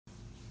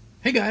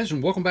Hey guys,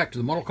 and welcome back to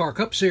the Model Car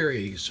Cup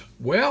Series.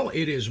 Well,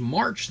 it is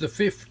March the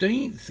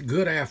 15th,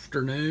 good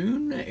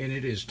afternoon, and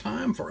it is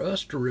time for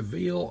us to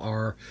reveal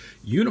our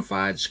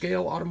Unified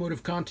Scale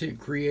Automotive Content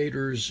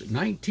Creators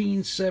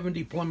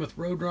 1970 Plymouth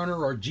Roadrunner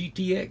or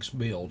GTX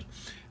build.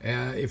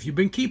 If you've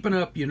been keeping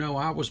up, you know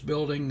I was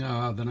building the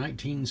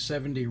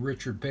 1970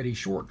 Richard Petty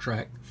short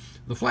track,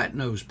 the flat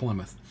nose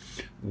Plymouth.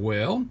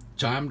 Well,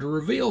 time to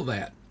reveal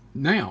that.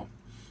 Now,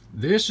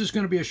 this is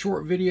going to be a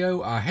short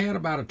video. I had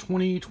about a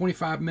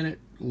 20-25 minute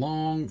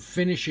long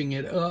finishing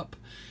it up,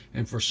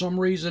 and for some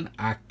reason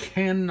I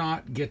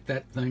cannot get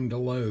that thing to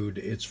load.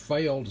 It's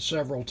failed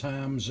several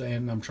times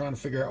and I'm trying to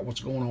figure out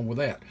what's going on with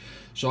that.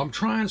 So I'm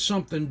trying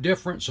something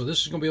different, so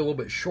this is going to be a little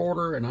bit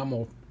shorter, and I'm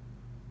going to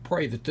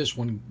pray that this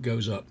one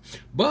goes up.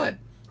 But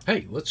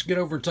hey, let's get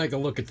over and take a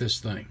look at this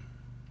thing.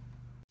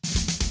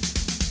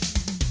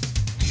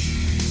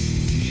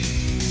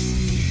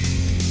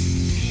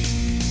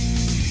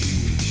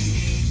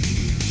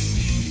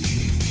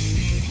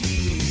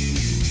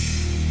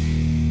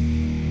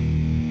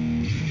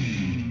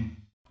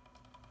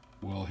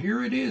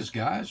 Here it is,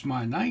 guys,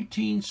 my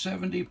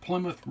 1970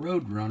 Plymouth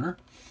Roadrunner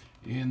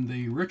in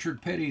the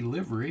Richard Petty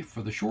livery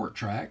for the short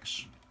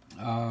tracks.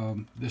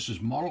 This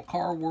is Model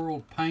Car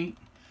World paint,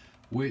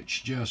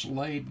 which just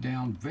laid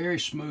down very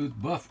smooth,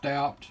 buffed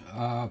out,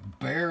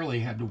 barely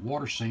had to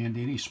water sand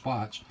any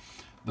spots.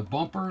 The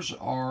bumpers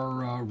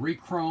are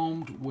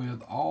re-chromed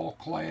with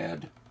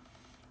all-clad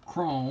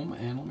chrome,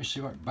 and let me see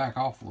if I can back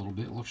off a little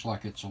bit. It looks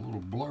like it's a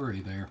little blurry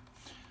there.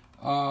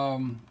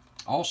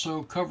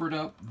 Also covered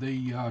up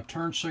the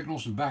turn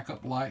signals and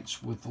backup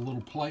lights with the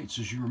little plates.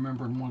 As you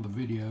remember in one of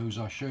the videos,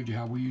 I showed you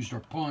how we used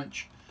our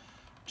punch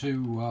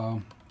to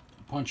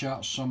punch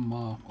out some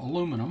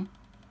aluminum,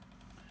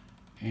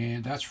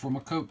 and that's from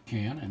a Coke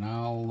can, and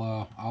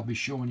I'll be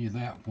showing you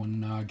that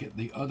when I get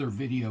the other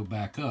video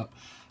back up.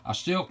 I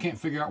still can't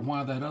figure out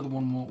why that other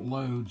one won't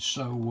load,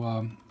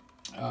 so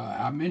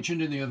I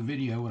mentioned in the other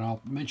video, and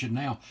I'll mention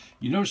now,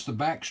 you notice the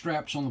back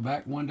straps on the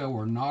back window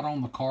are not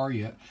on the car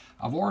yet.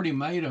 I've already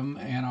made them,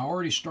 and I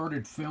already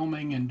started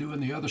filming and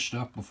doing the other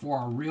stuff before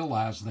I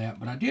realized that,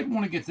 but I did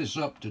want to get this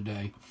up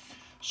today.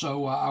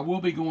 So I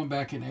will be going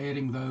back and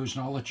adding those,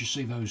 and I'll let you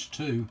see those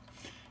too.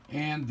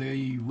 And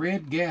the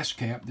red gas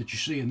cap that you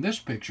see in this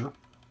picture,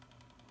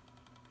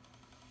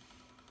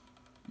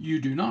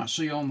 you do not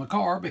see on the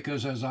car,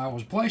 because as I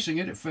was placing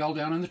it, it fell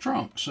down in the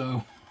trunk.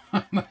 So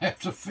I'm going to have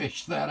to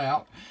fish that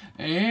out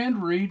and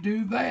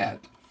redo that.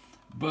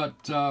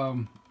 But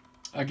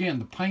again,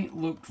 the paint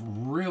looked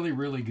really,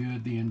 really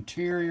good. The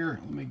interior,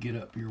 let me get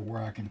up here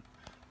where I can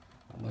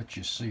let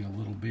you see a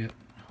little bit,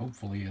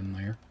 hopefully in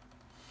there.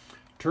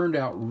 Turned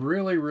out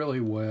really, really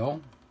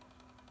well.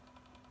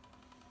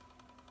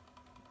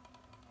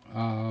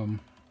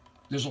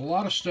 There's a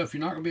lot of stuff you're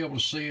not going to be able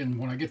to see, and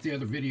when I get the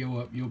other video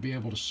up, you'll be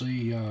able to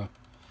see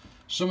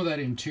some of that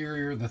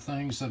interior, the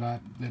things that I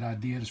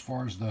did as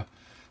far as the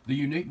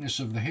uniqueness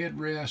of the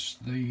headrest,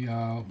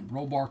 the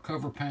roll bar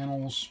cover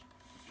panels,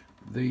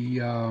 the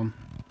well,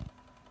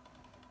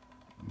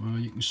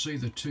 you can see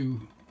the two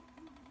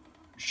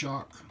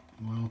shock,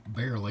 well,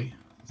 barely,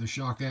 the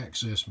shock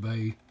access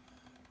bay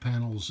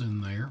panels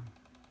in there.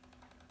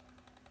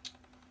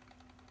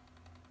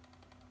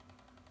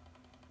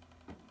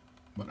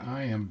 But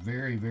I am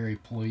very, very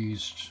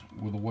pleased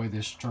with the way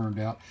this turned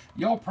out.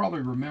 Y'all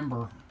probably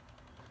remember,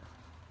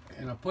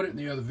 and I put it in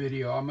the other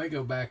video, I may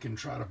go back and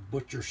try to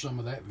butcher some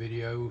of that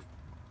video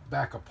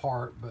back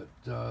apart, but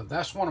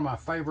that's one of my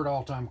favorite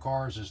all-time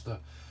cars, is the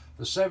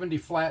 70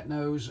 flat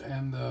nose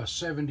and the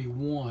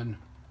 71,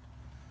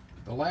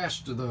 the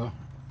last of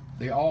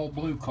the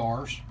all-blue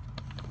cars.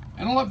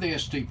 And I love the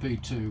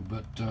STP too,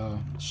 but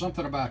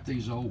something about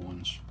these old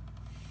ones.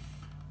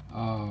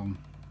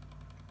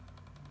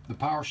 The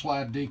power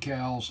slide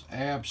decals,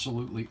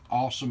 absolutely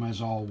awesome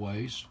as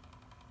always.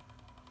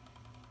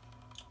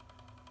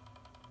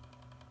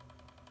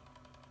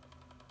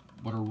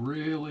 But a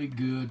really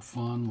good,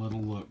 fun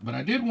little look. But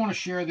I did want to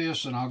share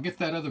this, and I'll get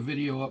that other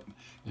video up.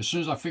 As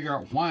soon as I figure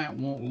out why it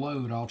won't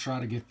load, I'll try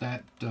to get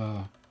that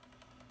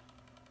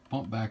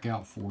pump back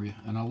out for you.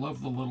 And I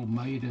love the little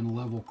Made in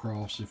Level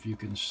Cross, if you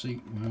can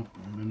see. Well,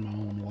 I'm in my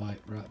own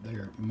light right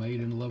there. Made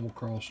in Level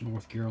Cross,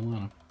 North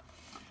Carolina.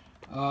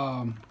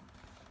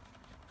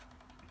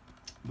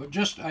 But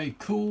just a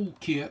cool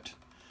kit.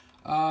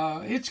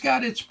 It's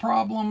got its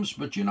problems,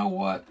 but you know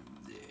what?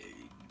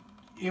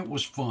 It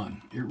was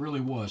fun. It really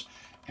was.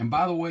 And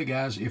by the way,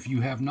 guys, if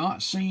you have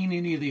not seen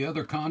any of the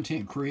other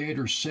Content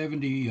Creators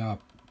 70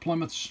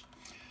 Plymouths,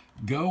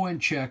 go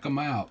and check them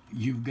out.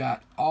 You've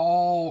got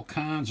all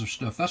kinds of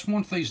stuff. That's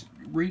one of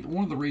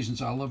the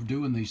reasons I love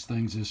doing these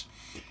things, is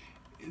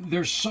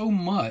there's so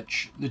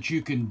much that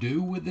you can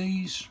do with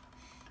these,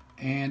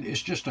 and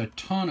it's just a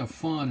ton of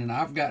fun. And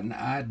I've gotten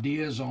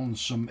ideas on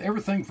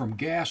everything from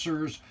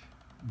gassers,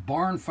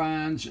 barn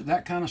finds,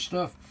 that kind of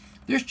stuff.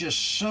 There's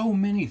just so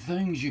many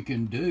things you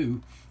can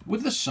do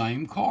with the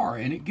same car,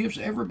 and it gives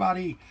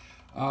everybody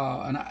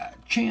a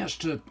chance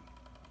to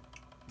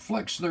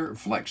flex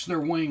their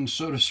wings,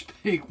 so to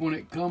speak, when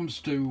it comes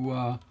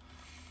to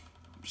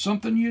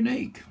something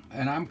unique,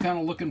 and I'm kind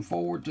of looking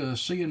forward to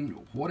seeing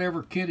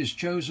whatever kit is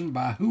chosen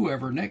by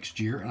whoever next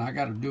year, and I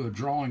got to do a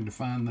drawing to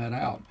find that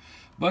out.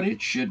 But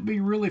it should be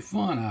really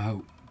fun, I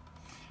hope.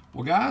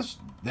 Well, guys,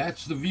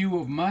 that's the view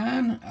of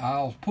mine.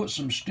 I'll put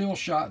some still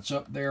shots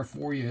up there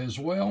for you as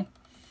well,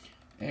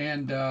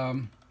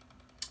 and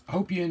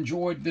hope you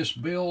enjoyed this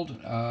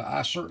build.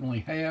 I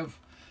certainly have.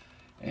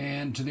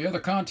 And to the other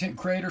content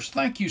creators,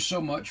 thank you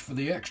so much for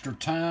the extra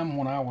time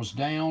when I was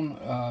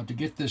down to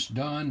get this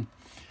done.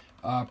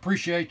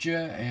 Appreciate you,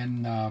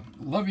 and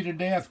love you to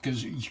death,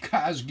 because you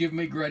guys give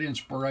me great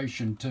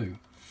inspiration too.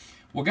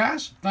 Well,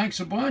 guys, thanks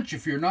a bunch.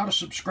 If you're not a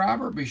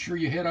subscriber, be sure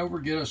you head over,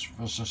 get us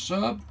a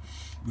sub,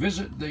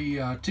 visit the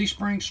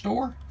Teespring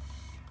store,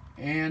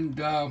 and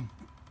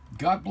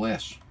God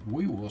bless.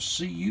 We will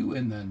see you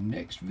in the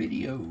next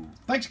video.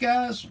 Thanks,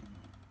 guys.